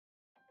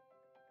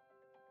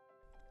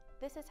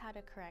This is how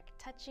to correct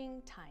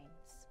touching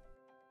tines.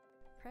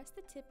 Press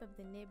the tip of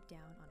the nib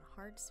down on a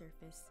hard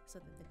surface so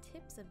that the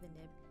tips of the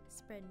nib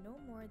spread no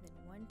more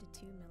than 1 to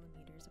 2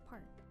 millimeters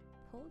apart.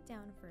 Hold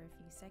down for a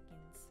few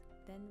seconds,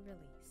 then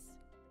release.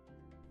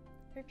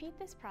 Repeat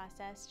this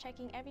process,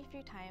 checking every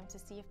few times to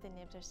see if the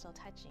nibs are still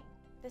touching.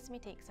 This may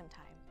take some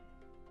time.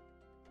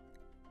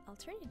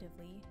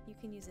 Alternatively, you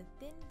can use a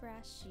thin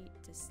brass sheet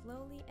to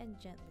slowly and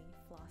gently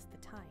floss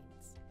the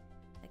tines.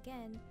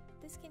 Again,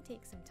 this can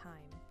take some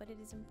time, but it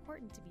is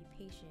important to be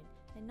patient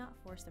and not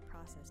force the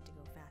process to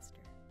go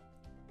faster.